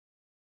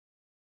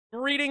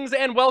Greetings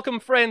and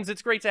welcome, friends.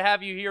 It's great to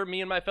have you here. Me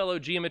and my fellow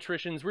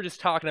geometricians, we're just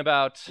talking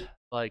about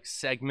like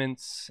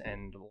segments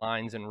and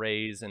lines and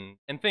rays and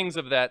things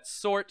of that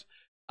sort.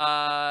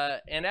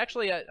 And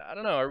actually, I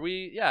don't know. Are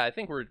we? Yeah, I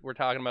think we're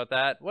talking about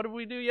that. What did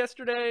we do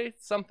yesterday?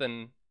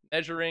 Something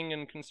measuring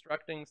and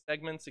constructing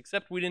segments.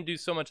 Except we didn't do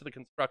so much of the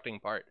constructing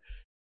part.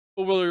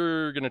 But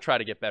we're gonna try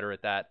to get better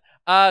at that.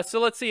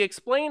 So let's see.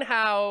 Explain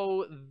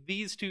how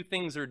these two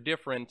things are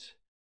different.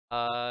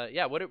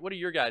 Yeah. What are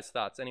your guys'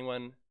 thoughts?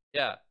 Anyone?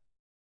 Yeah.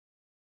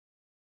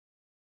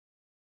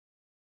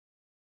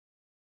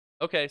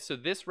 Okay, so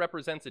this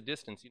represents a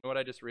distance. You know what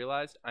I just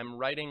realized? I'm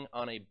writing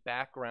on a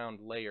background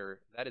layer.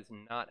 That is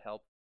not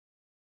helpful.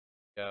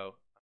 Go.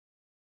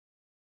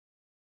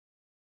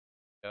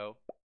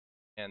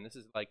 And this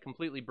is like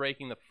completely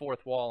breaking the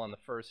fourth wall on the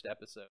first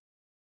episode.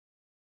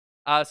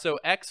 So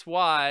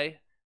XY,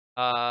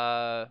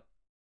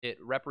 it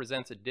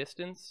represents a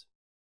distance.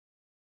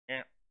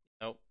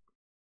 Nope.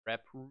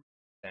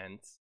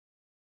 Represents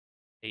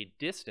a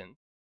distance.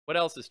 What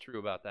else is true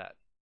about that?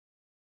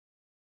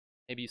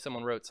 Maybe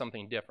someone wrote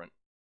something different.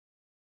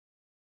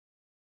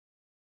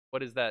 What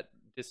does that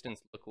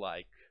distance look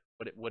like?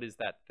 What is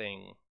that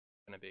thing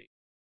going to be?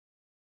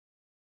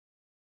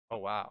 Oh,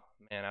 wow.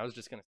 Man, I was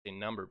just going to say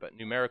number, but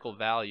numerical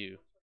value.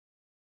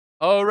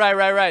 Oh,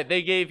 right.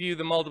 They gave you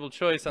the multiple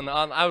choice on the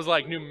I was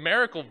like,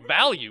 numerical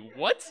value?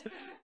 What?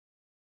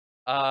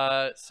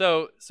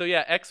 So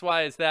yeah,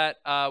 XY is that.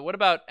 What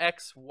about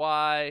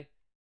XY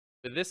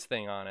with this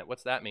thing on it?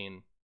 What's that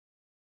mean?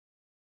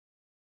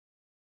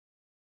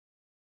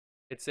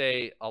 It's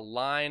a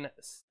line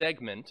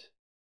segment.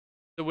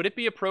 So would it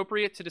be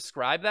appropriate to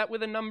describe that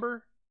with a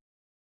number?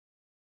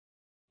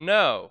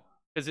 No,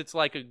 because it's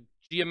like a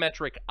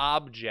geometric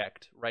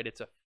object, right? It's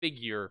a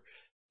figure.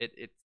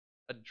 It's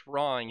a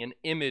drawing, an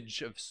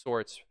image of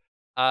sorts.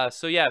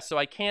 So yeah, so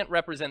I can't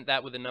represent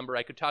that with a number.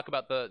 I could talk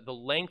about the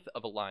length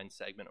of a line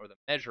segment, or the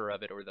measure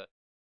of it, or the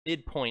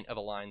midpoint of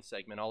a line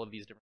segment, all of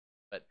these different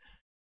things.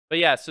 But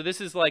yeah, so this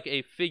is like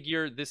a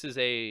figure. This is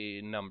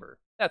a number.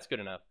 That's good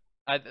enough.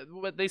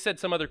 They said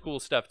some other cool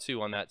stuff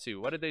too on that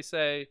too. What did they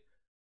say?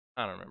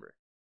 I don't remember.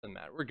 Doesn't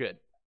matter. We're good.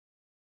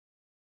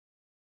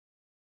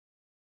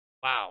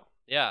 Wow.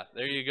 Yeah,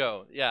 there you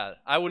go. Yeah,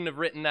 I wouldn't have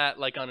written that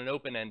like on an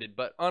open-ended,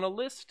 but on a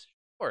list,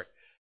 sure.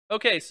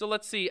 Okay, so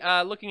let's see.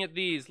 Looking at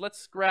these,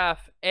 let's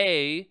graph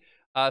A.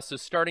 So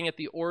starting at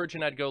the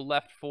origin, I'd go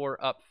left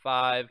 4, up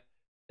 5.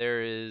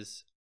 There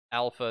is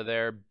alpha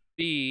there.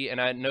 B,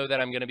 and I know that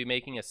I'm going to be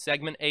making a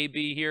segment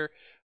AB here,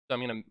 so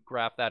I'm going to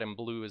graph that in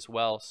blue as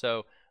well.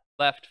 So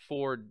left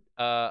 4,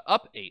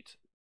 up 8.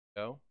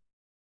 Go.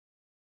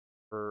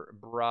 For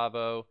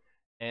Bravo.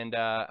 And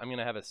I'm going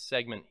to have a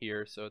segment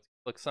here, so it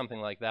looks something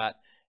like that.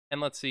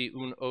 And let's see,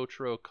 un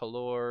otro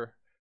color.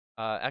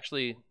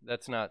 Actually,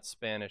 that's not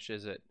Spanish,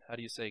 is it? How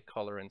do you say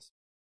color in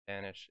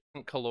Spanish?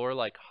 Isn't color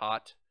like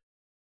hot?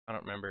 I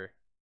don't remember.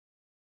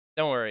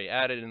 Don't worry,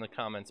 add it in the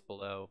comments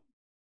below.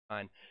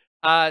 Fine.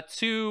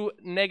 2,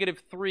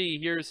 -3,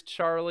 here's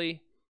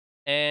Charlie.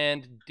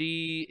 And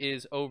D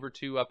is over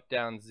 2, up,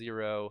 down,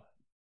 0,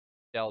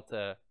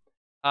 delta.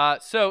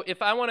 So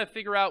if I want to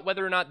figure out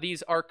whether or not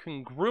these are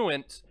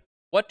congruent,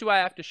 what do I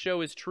have to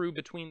show is true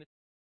between the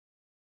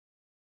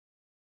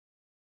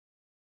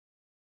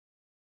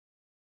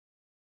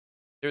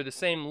they're the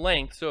same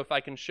length, so if I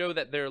can show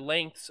that their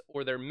lengths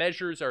or their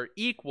measures are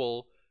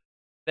equal,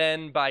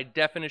 then by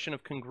definition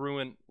of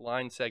congruent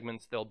line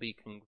segments, they'll be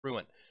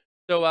congruent.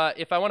 So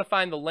if I want to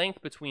find the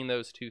length between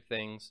those two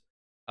things,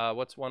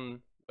 what's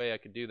one way I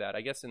could do that?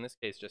 I guess in this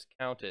case, just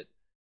count it.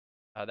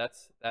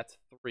 That's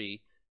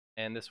 3,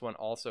 and this one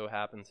also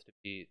happens to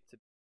be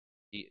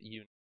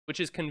unit, which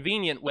is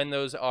convenient when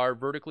those are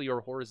vertically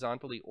or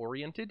horizontally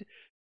oriented.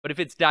 But if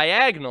it's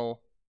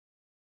diagonal,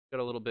 got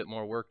a little bit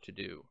more work to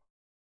do.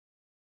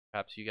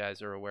 Perhaps you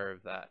guys are aware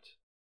of that.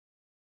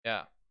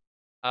 Yeah.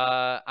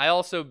 I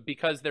also,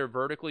 because they're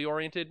vertically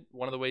oriented,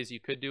 one of the ways you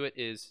could do it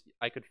is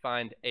I could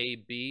find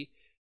AB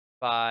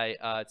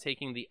by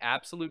taking the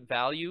absolute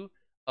value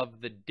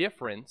of the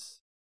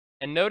difference.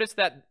 And notice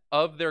that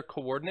of their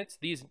coordinates,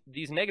 these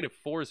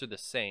 -4s are the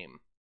same.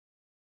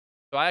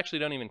 So I actually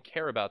don't even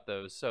care about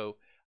those. So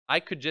I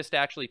could just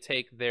actually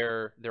take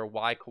their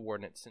y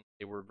coordinates since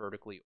they were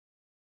vertically.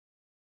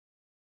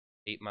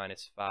 8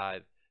 minus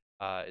 5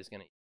 is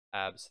going to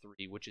abs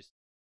 3, which is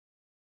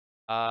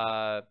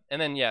and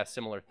then yeah,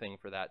 similar thing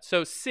for that.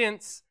 So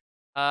since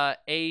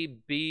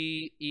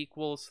AB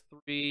equals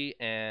 3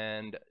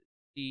 and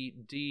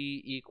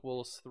CD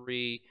equals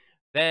 3,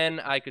 then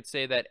I could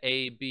say that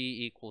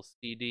AB equals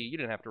CD. You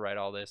didn't have to write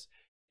all this.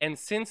 And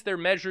since their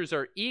measures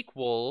are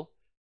equal,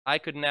 I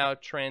could now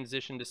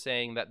transition to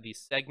saying that the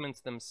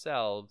segments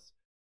themselves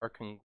are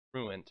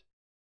congruent.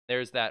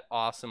 There's that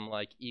awesome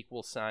like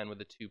equal sign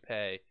with a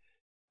toupee.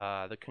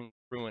 The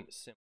congruent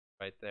symbol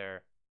right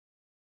there.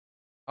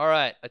 All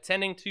right,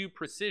 attending to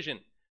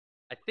precision.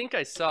 I think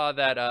I saw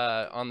that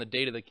on the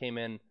data that came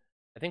in.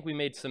 I think we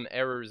made some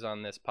errors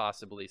on this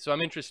possibly. So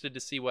I'm interested to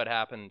see what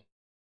happened.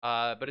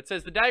 But it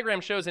says the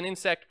diagram shows an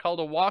insect called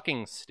a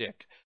walking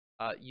stick.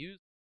 Use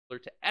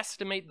to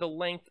estimate the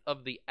length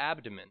of the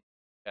abdomen.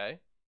 Okay,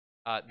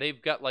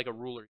 they've got like a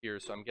ruler here,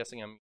 so I'm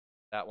guessing I'm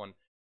that one.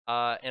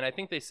 And I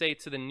think they say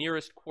to the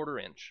nearest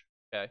 1/4 inch.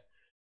 Okay,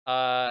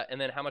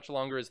 and then how much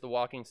longer is the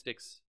walking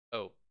stick's?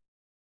 Oh,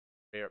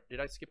 did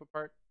I skip a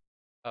part?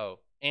 Oh,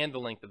 and the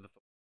length of the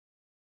foot,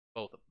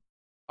 both of them.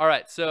 All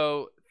right,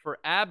 so for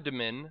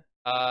abdomen,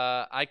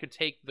 I could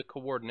take the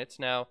coordinates.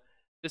 Now,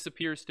 this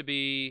appears to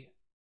be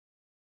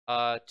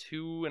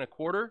 2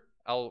 1/4.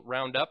 I'll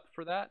round up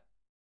for that.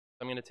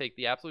 I'm going to take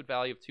the absolute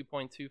value of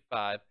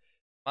 2.25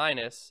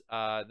 minus,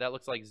 that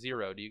looks like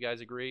 0. Do you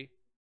guys agree?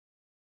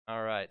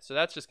 All right, so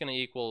that's just going to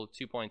equal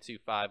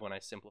 2.25 when I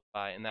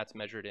simplify, and that's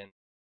measured in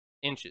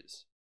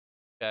inches.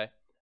 Okay.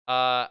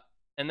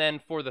 And then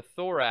for the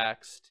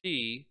thorax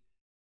T,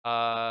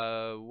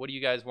 what do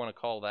you guys want to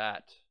call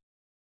that?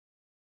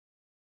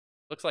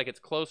 Looks like it's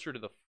closer to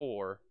the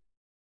 4.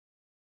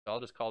 So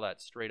I'll just call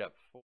that straight up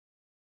 4.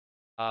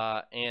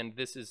 And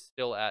this is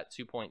still at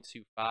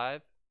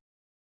 2.25.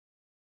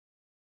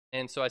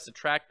 And so I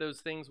subtract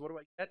those things. What do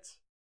I get?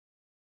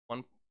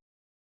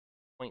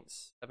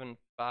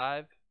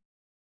 1.75.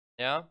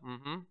 Yeah.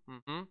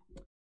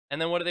 And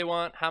then what do they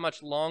want? How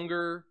much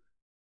longer?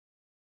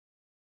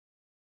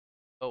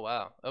 Oh,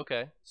 wow.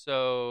 Okay.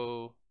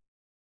 So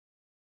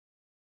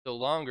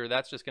longer,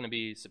 that's just going to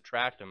be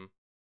subtract them,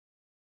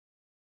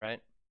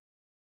 right?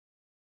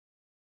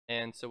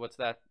 And so what's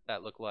that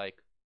look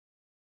like?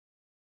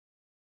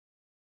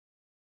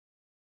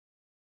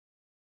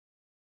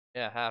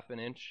 Yeah, 1/2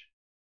 inch.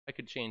 I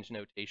could change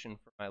notation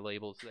for my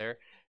labels there.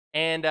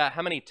 And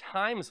how many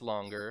times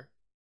longer?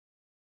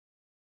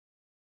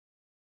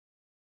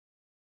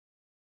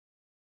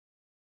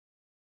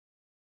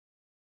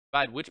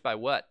 Divide which by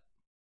what?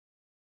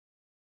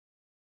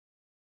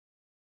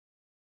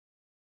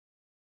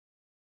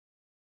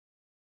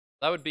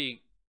 That would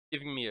be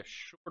giving me a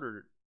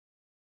shorter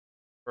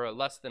or a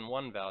less than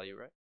 1 value,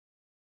 right?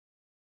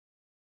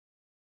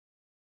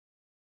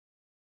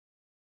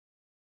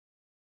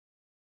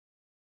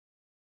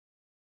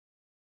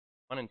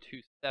 One and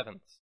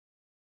 2/7.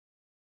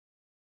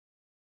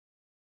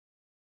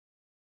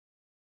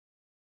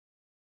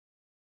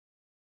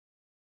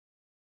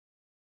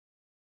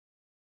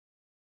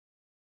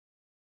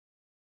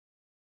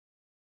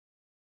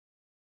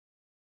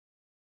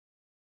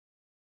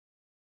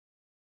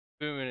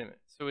 Wait a minute.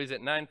 So is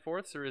it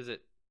 9/4 or is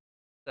it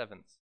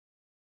 7?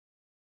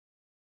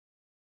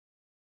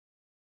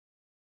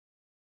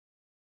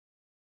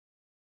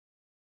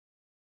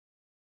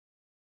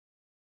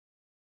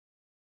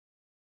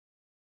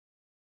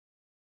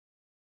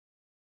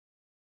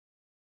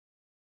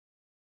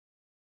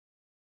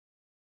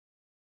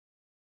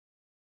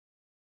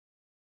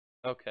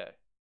 Okay.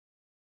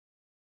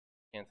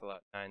 Cancel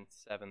out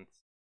 9/7.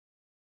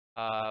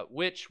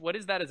 What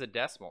is that as a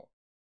decimal?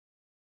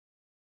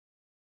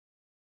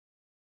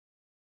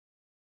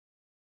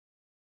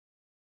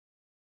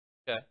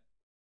 Okay.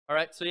 All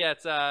right. So yeah,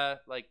 it's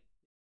like.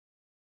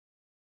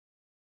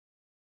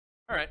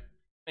 All right,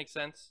 makes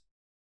sense.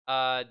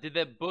 Did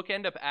the book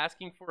end up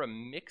asking for a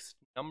mixed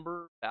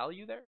number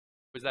value there?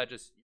 Or was that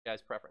just you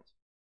guys' preference?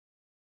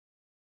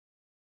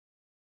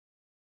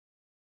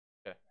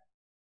 Okay.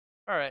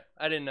 All right,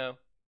 I didn't know.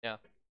 Yeah.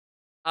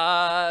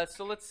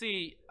 So let's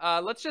see.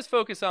 Let's just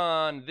focus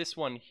on this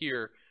one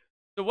here.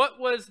 So what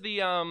was the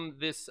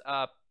this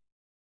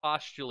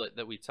postulate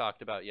that we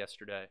talked about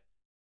yesterday?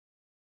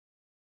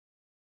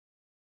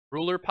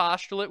 Ruler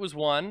postulate was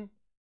one,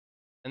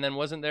 and then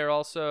wasn't there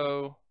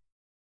also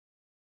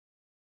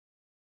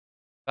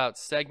about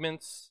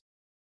segments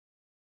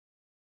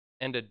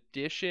and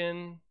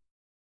addition?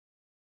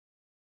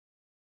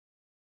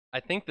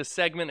 I think the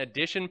segment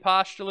addition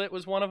postulate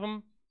was one of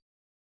them.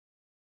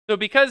 So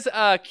because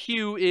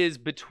Q is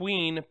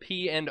between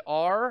P and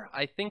R,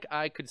 I think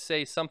I could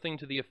say something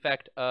to the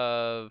effect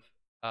of,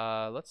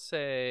 let's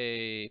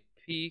say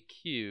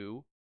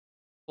PQ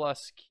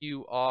plus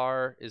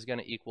QR is going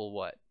to equal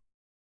what?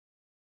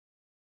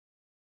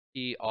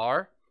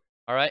 PR.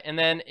 All right, and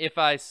then if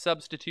I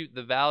substitute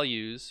the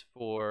values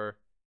for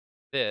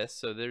this,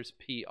 so there's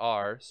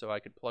PR, so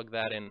I could plug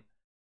that in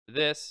for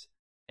this,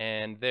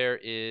 and there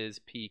is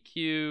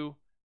PQ.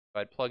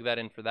 I'd plug that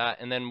in for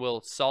that, and then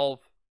we'll solve.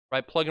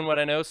 Right, plug in what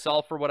I know,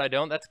 solve for what I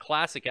don't. That's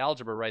classic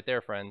algebra right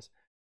there, friends.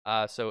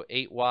 So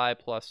 8y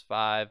plus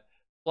 5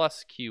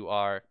 plus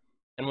qr.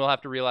 And we'll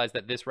have to realize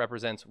that this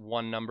represents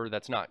one number.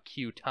 That's not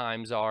q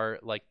times r,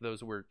 like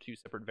those were two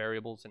separate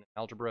variables in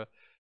algebra,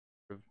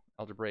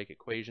 algebraic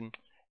equation.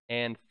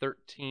 And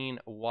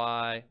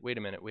 13y, wait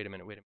a minute.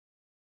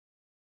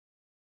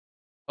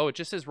 Oh, it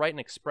just says write an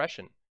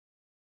expression.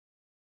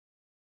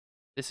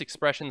 This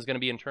expression is going to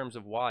be in terms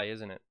of y,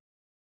 isn't it?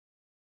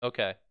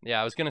 Okay,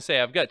 yeah, I was going to say,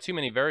 I've got too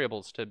many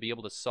variables to be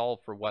able to solve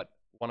for what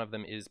one of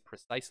them is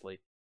precisely.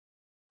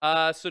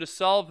 So to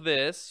solve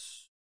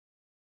this,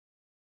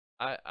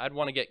 I'd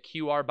want to get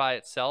QR by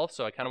itself,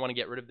 so I kind of want to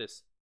get rid of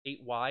this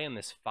 8y and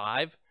this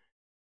 5.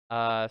 So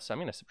I'm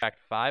going to subtract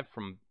 5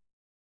 from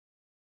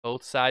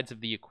both sides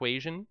of the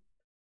equation,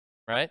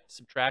 right?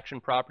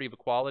 Subtraction property of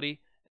equality.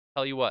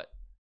 Tell you what,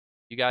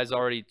 You guys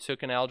already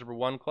took an Algebra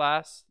 1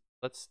 class.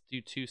 Let's do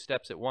 2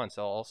 steps at once.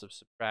 I'll also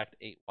subtract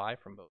 8y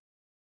from both.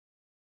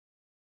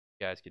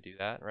 You guys could do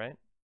that, right?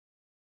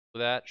 So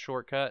that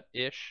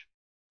shortcut-ish.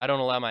 I don't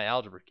allow my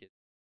algebra kids.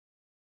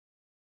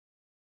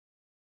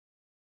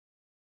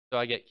 So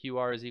I get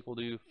QR is equal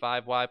to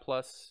 5y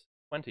plus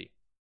 20.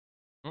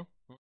 Is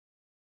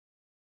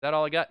that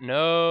all I got?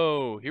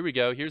 No. Here we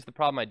go. Here's the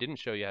problem I didn't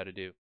show you how to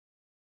do.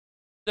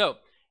 So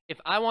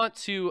if I want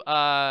to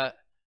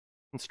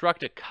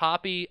construct a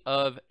copy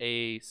of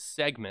a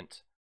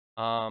segment,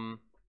 let's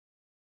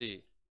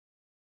see.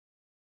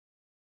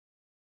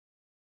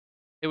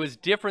 It was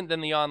different than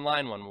the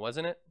online one,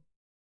 wasn't it?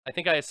 I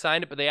think I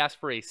assigned it, but they asked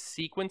for a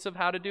sequence of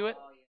how to do it.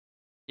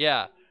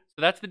 Yeah.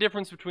 So that's the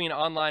difference between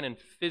online and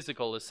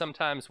physical, is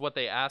sometimes what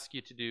they ask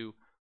you to do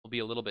will be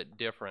a little bit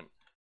different.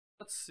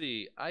 Let's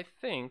see. I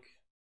think...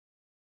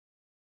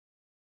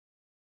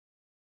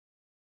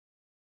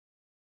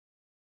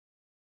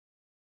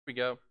 Here we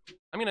go.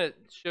 I'm going to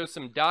show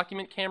some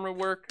document camera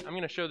work. I'm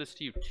going to show this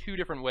to you 2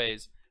 different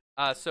ways.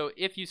 So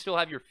if you still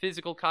have your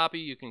physical copy,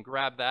 you can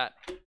grab that,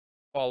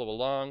 follow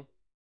along.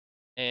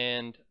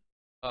 And,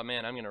 oh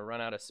man, I'm going to run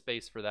out of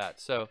space for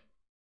that. So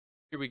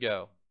here we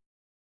go.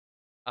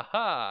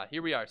 Aha,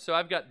 here we are. So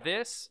I've got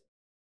this,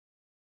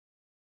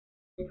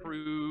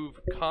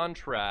 improve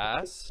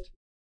contrast.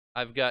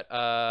 I've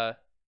got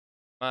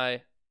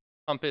my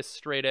compass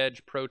straight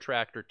edge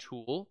protractor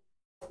tool,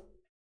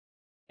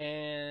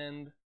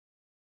 and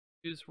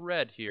use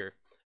red here.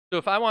 So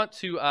if I want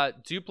to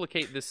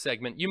duplicate this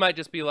segment, you might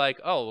just be like,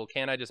 oh, well,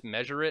 can't I just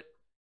measure it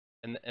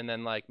and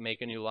then like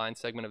make a new line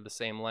segment of the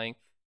same length?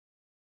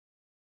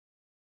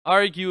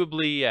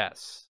 Arguably,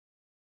 yes.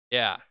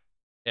 Yeah.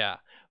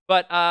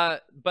 But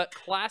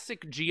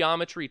classic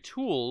geometry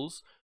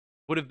tools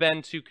would have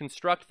been to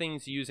construct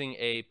things using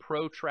a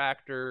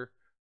protractor,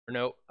 or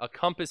no, a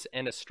compass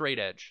and a straight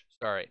edge.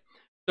 Sorry.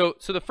 So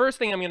the first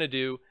thing I'm going to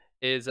do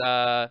is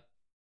I'm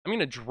going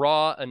to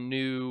draw a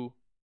new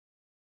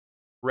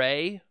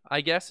ray,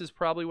 I guess is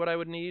probably what I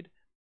would need.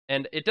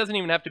 And it doesn't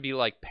even have to be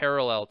like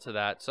parallel to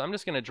that. So I'm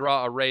just going to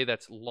draw a ray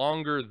that's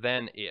longer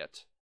than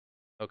it.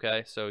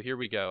 Okay, so here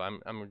we go.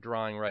 I'm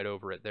drawing right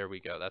over it. There we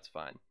go. That's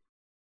fine.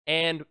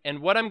 And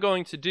what I'm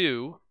going to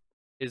do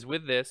is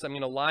with this, I'm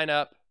going to line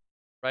up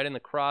right in the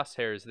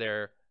crosshairs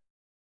there,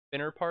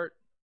 spinner part.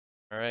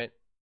 All right,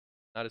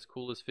 not as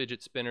cool as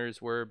fidget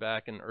spinners were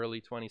back in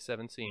early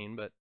 2017,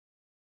 but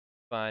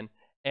fine.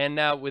 And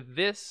now with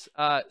this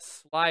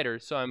slider,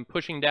 so I'm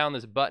pushing down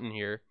this button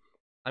here,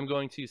 I'm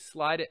going to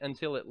slide it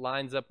until it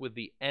lines up with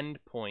the end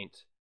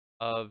point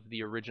of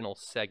the original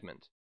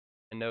segment.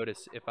 And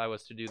notice if I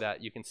was to do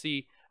that, you can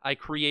see I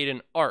create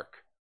an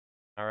arc.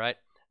 All right.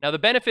 Now the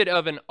benefit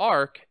of an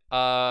arc,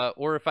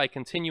 or if I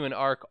continue an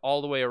arc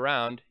all the way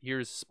around,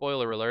 here's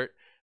spoiler alert,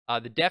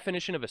 the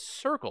definition of a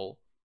circle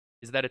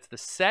is that it's the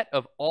set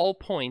of all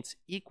points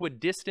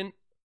equidistant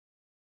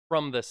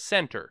from the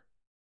center.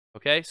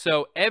 Okay,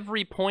 so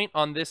every point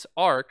on this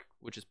arc,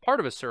 which is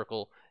part of a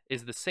circle,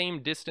 is the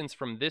same distance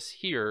from this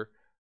here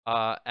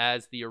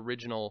as the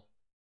original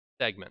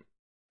segment.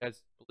 You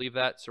guys believe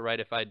that? So right,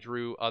 if I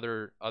drew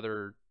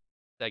other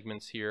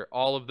segments here,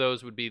 all of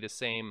those would be the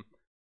same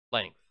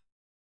length.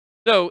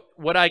 So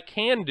what I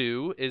can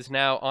do is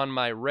now on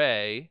my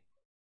ray,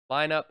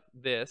 line up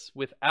this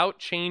without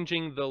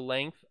changing the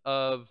length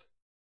of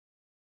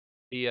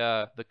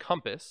the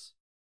compass,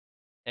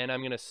 and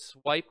I'm going to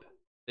swipe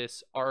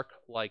this arc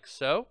like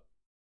so.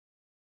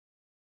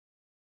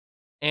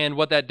 And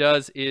what that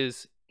does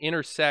is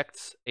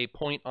intersects a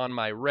point on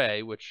my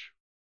ray, which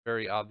is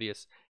very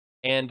obvious.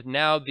 And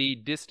now the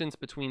distance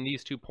between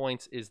these 2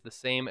 points is the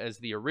same as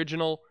the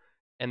original,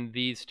 and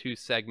these 2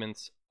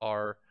 segments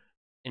are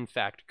in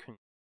fact congruent.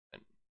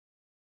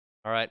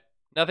 All right,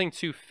 nothing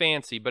too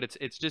fancy, but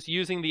it's just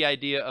using the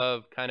idea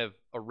of kind of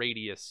a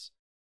radius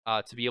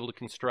to be able to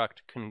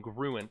construct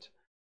congruent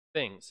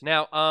things.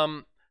 Now,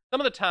 some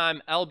of the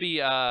time I'll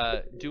be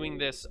doing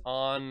this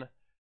on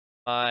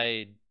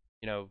my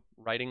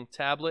writing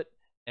tablet,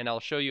 and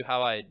I'll show you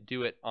how I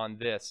do it on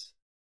this.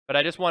 But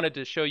I just wanted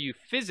to show you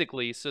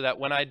physically so that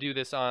when I do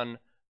this on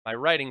my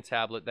writing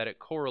tablet, that it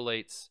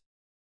correlates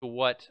to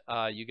what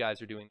you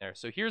guys are doing there.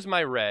 So here's my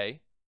ray.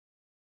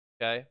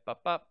 Okay,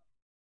 bop, bop.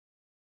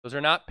 Those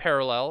are not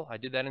parallel. I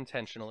did that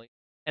intentionally.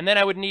 And then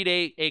I would need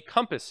a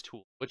compass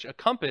tool, which a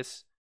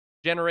compass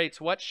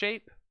generates what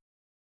shape?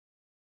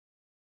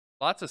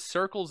 Lots of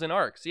circles and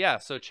arcs. Yeah,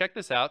 so check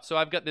this out. So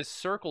I've got this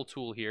circle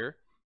tool here,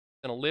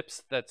 an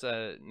ellipse that's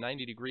a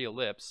 90-degree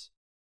ellipse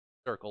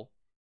circle.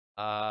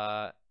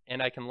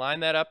 And I can line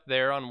that up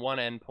there on one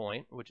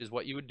endpoint, which is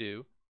what you would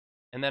do.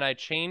 And then I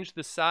change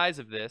the size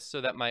of this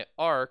so that my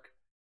arc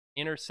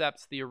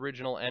intercepts the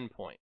original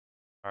endpoint.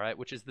 All right,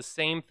 which is the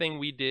same thing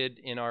we did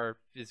in our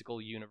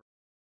physical universe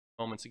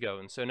moments ago.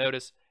 And so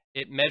notice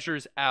it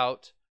measures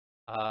out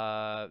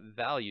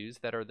values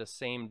that are the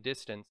same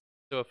distance.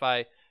 So if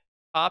I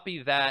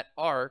copy that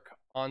arc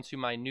onto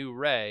my new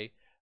ray,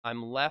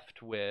 I'm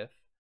left with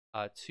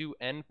 2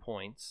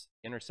 endpoints,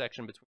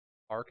 intersection between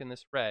the arc and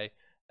this ray,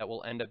 that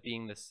will end up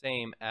being the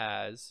same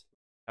as,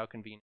 how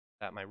convenient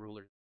that my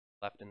ruler's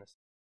left in the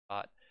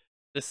spot,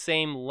 the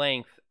same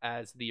length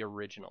as the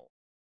original.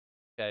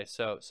 Okay,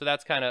 so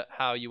that's kind of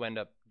how you end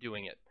up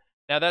doing it.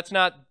 Now that's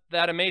not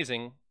that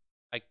amazing.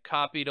 I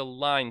copied a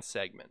line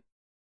segment,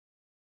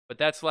 but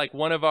that's like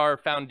one of our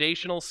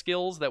foundational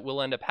skills that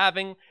we'll end up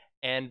having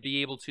and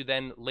be able to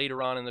then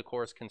later on in the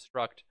course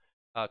construct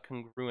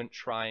congruent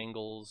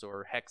triangles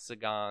or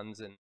hexagons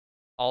and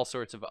all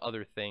sorts of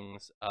other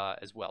things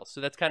as well.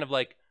 So that's kind of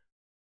like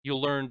you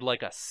learned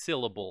like a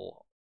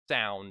syllable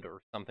sound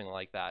or something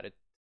like that. It's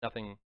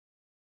nothing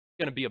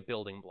going to be a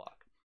building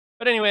block.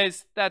 But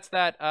anyways, that's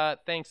that.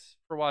 Thanks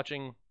for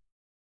watching.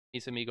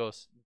 Mis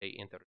amigos de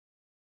Inter.